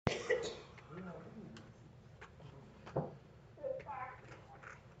I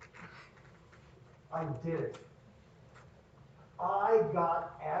did it. I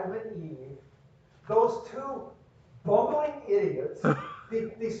got Adam and Eve, those two bumbling idiots,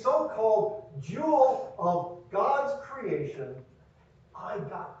 the so-called jewel of God's creation, I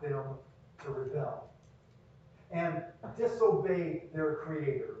got them to rebel and disobey their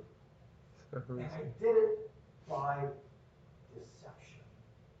creator. And I did it by deception.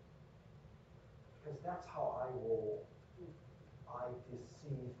 Because that's how I roll. I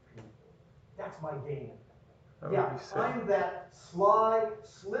deceive people. That's my game. Yeah, I'm that sly,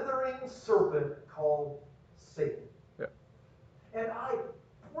 slithering serpent called Satan. Yeah. And I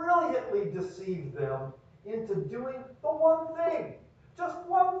brilliantly deceived them into doing the one thing. Just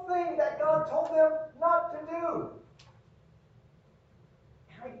one thing that God told them not to do.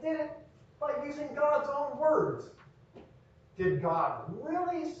 And I did it by using God's own words. Did God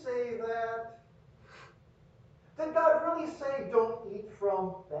really say that? Did God really say don't eat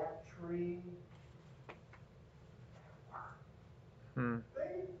from that tree?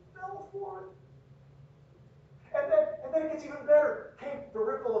 They fell for it. And then it gets even better. Came the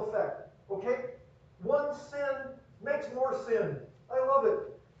ripple effect. Okay? One sin makes more sin. I love it.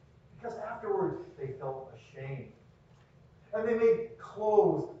 Because afterwards they felt ashamed. And they made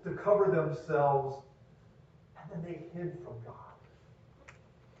clothes to cover themselves. And then they hid from God.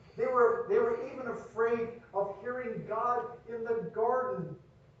 They were even afraid of hearing God in the garden.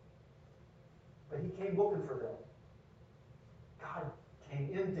 But he came looking for them. God came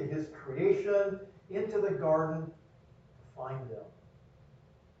into his creation, into the garden, to find them.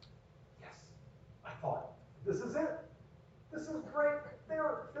 Yes, I thought, this is it. This is great.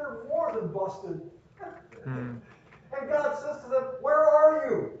 They're more than busted. And God says to them, where are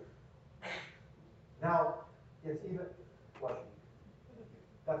you? Now, it's even, bless you.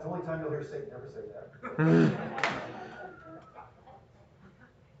 That's the only time you'll hear Satan ever say that.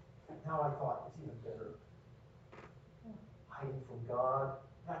 Now I thought, it's even better. Hiding from God,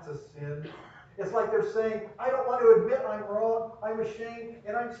 that's a sin. It's like they're saying, I don't want to admit I'm wrong, I'm ashamed,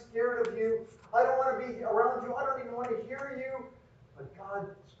 and I'm scared of you. I don't want to be around you, I don't even want to hear you. But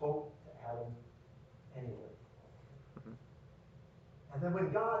God spoke to Adam anyway. And then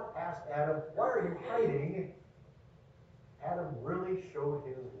when God asked Adam, why are you hiding? Adam really showed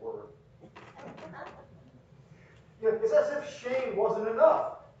his worth. It's as if shame wasn't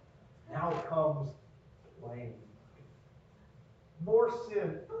enough. Now comes blame. More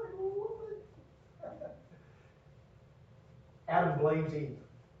sin. Adam blames Eve.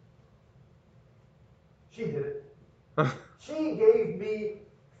 She did it. She gave me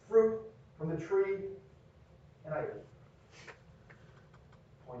fruit from the tree, and I ate it.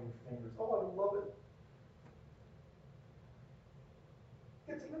 Pointing fingers. Oh, I love it.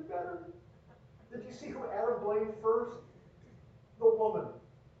 It's even better. Did you see who Adam blamed first? The woman.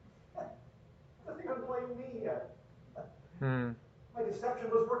 Doesn't even blame me yet. My deception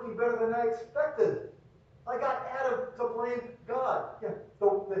was working better than I expected. I got Adam to blame God. Yeah, the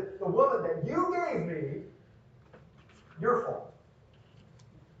woman that you gave me, your fault.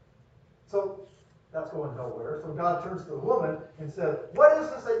 So that's going nowhere. So God turns to the woman and says, what is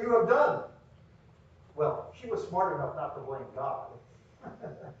this that you have done? Well, she was smart enough not to blame God.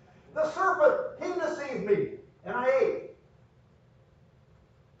 The serpent, he deceived me, and I ate.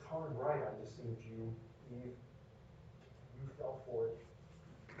 Darn right I deceived you, Eve. You fell for it.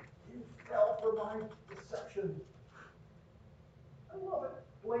 You fell for my deception. I love it.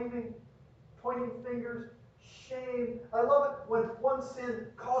 Blaming, pointing fingers, shame. I love it when one sin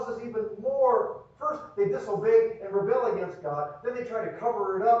causes even more. First, they disobey and rebel against God. Then they try to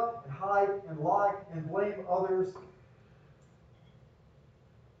cover it up and hide and lie and blame others.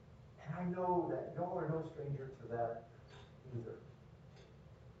 And I know that y'all are no stranger to that either.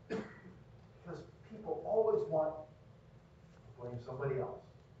 Because people always want to blame somebody else.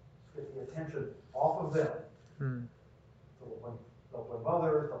 Get the attention off of them. So they'll blame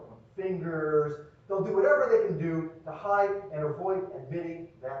others, they'll point fingers, they'll do whatever they can do to hide and avoid admitting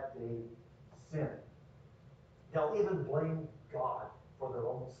that they sin. They'll even blame God for their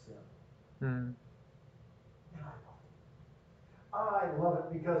own sin. And I love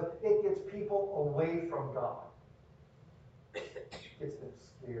it because it gets people away from God. It gets them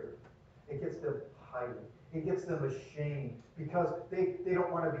scared. It gets them hiding. It gets them ashamed because they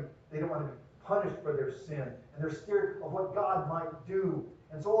don't want to be punished for their sin, and they're scared of what God might do.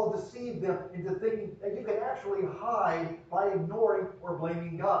 And so I'll deceive them into thinking that you can actually hide by ignoring or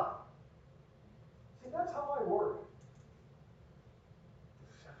blaming God. See, that's how I work.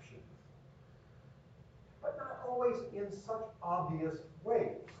 Deception. But not always in such obvious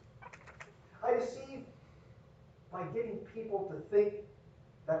ways. people to think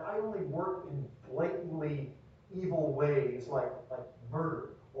that I only work in blatantly evil ways like murder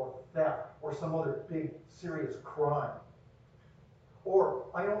or theft or some other big serious crime. Or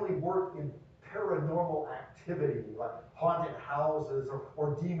I only work in paranormal activity like haunted houses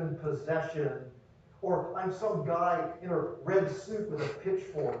or demon possession. Or I'm some guy in a red suit with a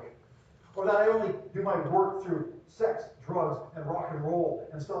pitchfork. Or that I only do my work through sex, drugs, and rock and roll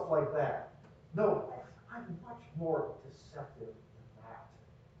and stuff like that. No, I'm much more deceptive than that.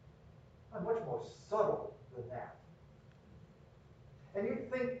 I'm much more subtle than that. And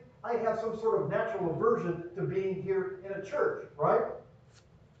you'd think I have some sort of natural aversion to being here in a church, right?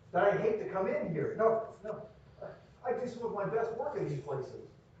 That I hate to come in here. No. I do some of my best work in these places.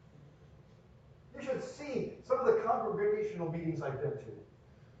 You should see some of the congregational meetings I've been to.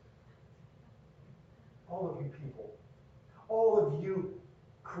 All of you people, all of you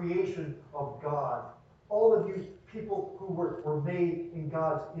creation of God, all of you people who were made in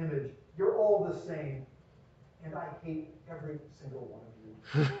God's image, you're all the same. And I hate every single one of you.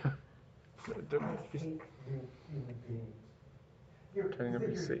 I hate you human beings. You think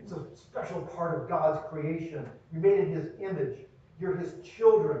you're so special part of God's creation. You're made in His image. You're His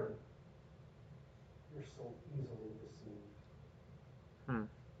children. You're so easily deceived. You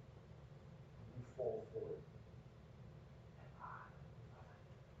fall for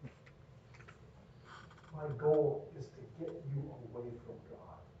it. My goal is to get you away from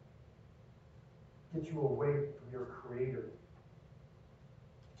God. Get you away from your Creator.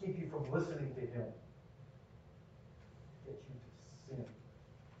 Keep you from listening to Him. Get you to sin.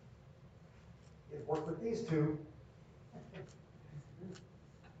 It worked with these two. They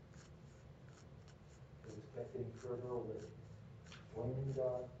just kept getting further away. Blaming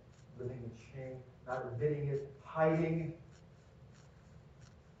God, living in shame, not admitting it, hiding.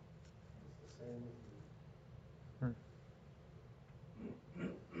 It's the same with you. I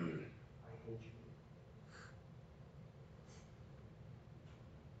hate you.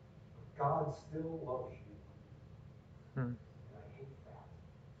 But God still loves you. And I hate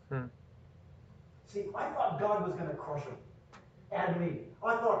that. See, I thought God was going to crush him. Adam and Eve.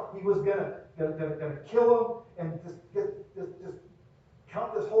 I thought he was going to kill him and just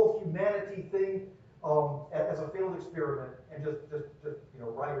count this whole humanity thing as a failed experiment and just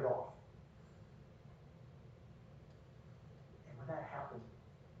write it off. And when that happened,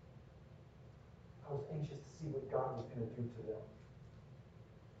 I was anxious to see what God was going to do to them.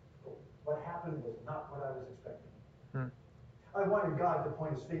 But what happened was not what I was expecting. I wanted God to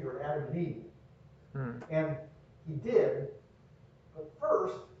point his finger at Adam and Eve. And he did, but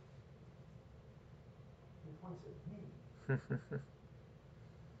first, he points at me. And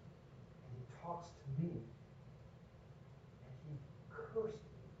he talks to me. And he cursed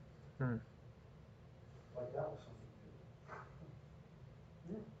me. Like that was something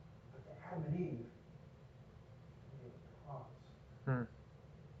new. But to Adam and Eve, he gave a promise.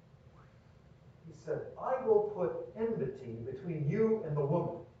 He said, I will put enmity between you and the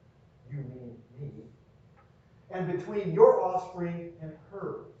woman. You mean me. And between your offspring and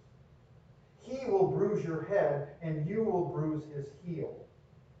hers. He will bruise your head, and you will bruise his heel.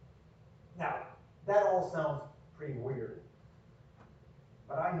 Now, that all sounds pretty weird.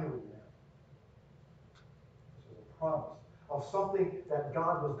 But I knew it meant. This was a promise of something that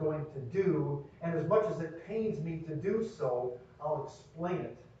God was going to do, and as much as it pains me to do so, I'll explain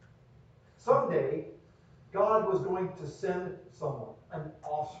it. Someday, God was going to send someone, an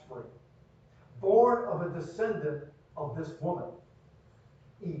offspring, born of a descendant of this woman,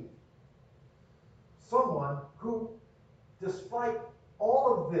 Eve. Someone who, despite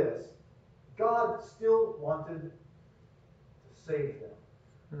all of this, God still wanted to save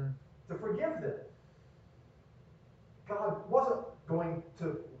them, to forgive them. God wasn't going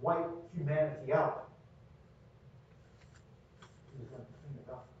to wipe humanity out. He was going to clean it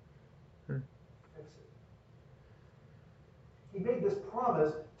up, fix it. He made this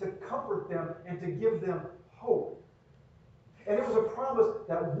promise to comfort them and to give them hope. And it was a promise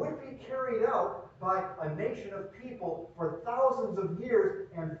that would be carried out by a nation of people for thousands of years,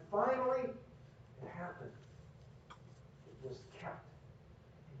 and finally, it happened. It was kept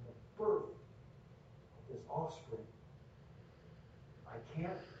in the birth of this offspring. I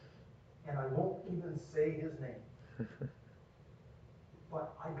can't, and I won't even say his name.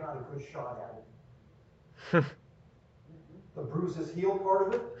 But I got a good shot at it. The bruise his heel part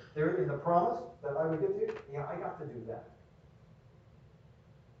of it, there in the promise that I would get to, yeah, I got to do that.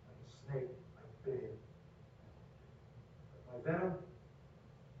 Like a snake, I bit him. But my venom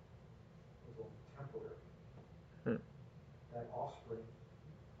was only temporary. That offspring,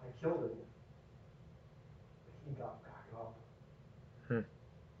 I killed him. But he got back up.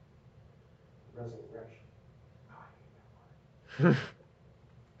 Resurrection. Oh, I hate that word.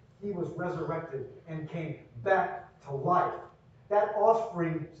 He was resurrected and came back to life. That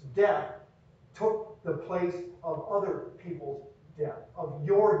offspring's death took the place of other people's death, of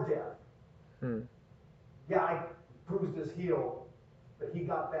your death. Yeah, I bruised his heel, but he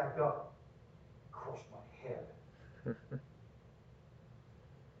got back up, crushed my head.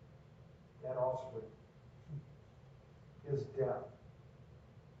 That offspring, his death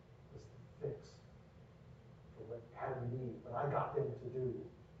was the fix for what Adam and Eve, what I got them to do.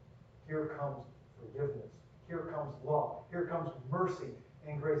 Here comes forgiveness. Here comes love. Here comes mercy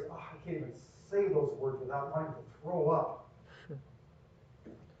and grace. Oh, I can't even say those words without wanting to throw up.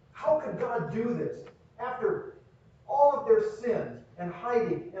 How could God do this after all of their sins and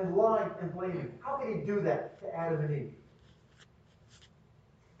hiding and lying and blaming? How could he do that to Adam and Eve?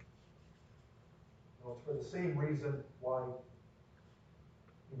 Well, it's for the same reason why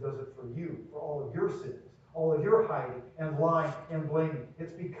he does it for you, for all of your sins, all of your hiding and lying and blaming.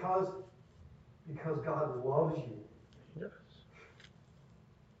 It's because God loves you. Yes.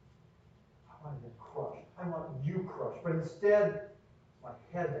 I want him crushed. I want you crushed. But instead, it's my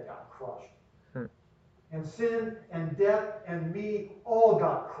head that got crushed. And sin and death and me all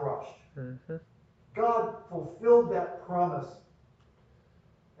got crushed. God fulfilled that promise.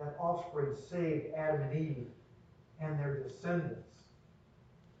 That offspring saved Adam and Eve and their descendants.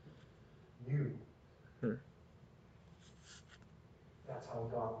 You. That's how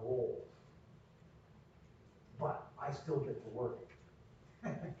God rolls. But I still get to work.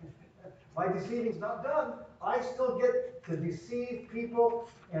 My deceiving's not done. I still get to deceive people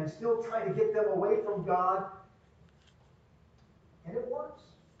and still try to get them away from God. And it works.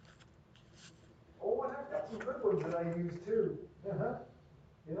 Oh, and I've got some good ones that I use too. Yeah.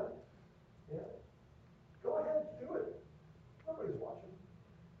 Yeah. Go ahead, do it. Nobody's watching.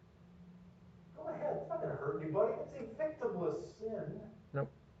 Go ahead. It's not going to hurt anybody. It's a victimless sin.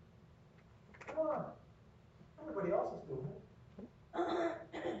 Nope. Come on. Everybody else is doing it.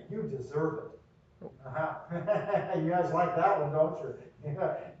 You deserve it. You guys like that one, don't you?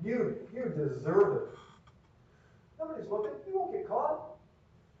 Yeah. You deserve it. Nobody's looking. You won't get caught.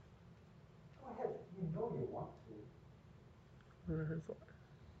 Go ahead. You know you want to.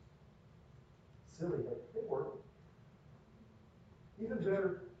 Silly, but it worked. Even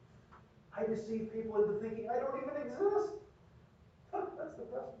better, I deceive people into thinking I don't even exist. That's the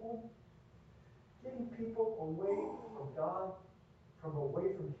best one. Getting people away from God, from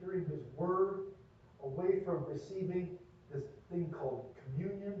away from hearing His Word, away from receiving this thing called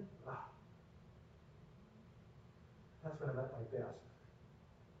communion. That's when I'm at my best.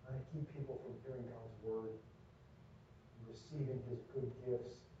 I keep people from hearing God's Word, and receiving His good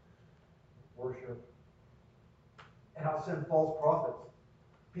gifts, worship. And I'll send false prophets.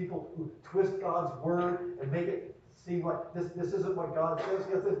 People who twist God's Word and make it seem like this isn't what God says.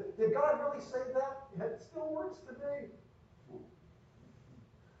 Did God really say that? It still works today. Do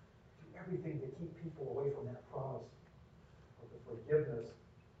everything to keep people away from that promise of the forgiveness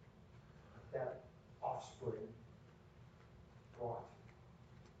that offspring brought.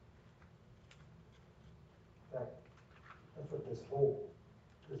 In fact, that's what this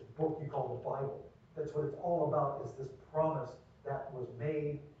book you call the Bible, that's what it's all about, is this promise that was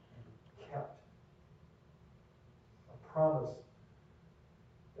made and kept. A promise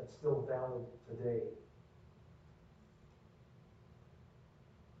that's still valid today.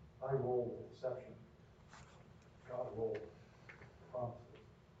 I roll with deception. God rolled promises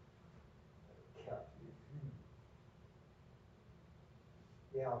that are kept.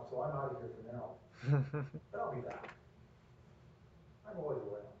 Yeah, so I'm out of here for now. But I'll be back. I'm always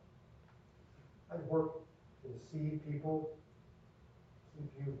around. I work to deceive people, keep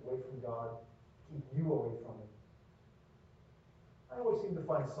you away from God, keep you away from Him. I always seem to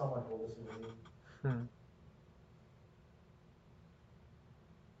find someone who will listen to me.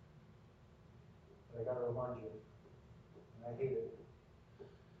 But I got to remind you, and I hate it,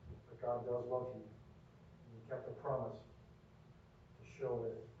 but God does love you. And He kept a promise to show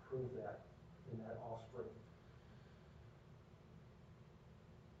that, prove that in that offspring.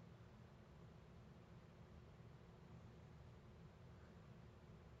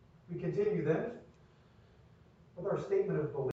 We continue then with our statement of belief.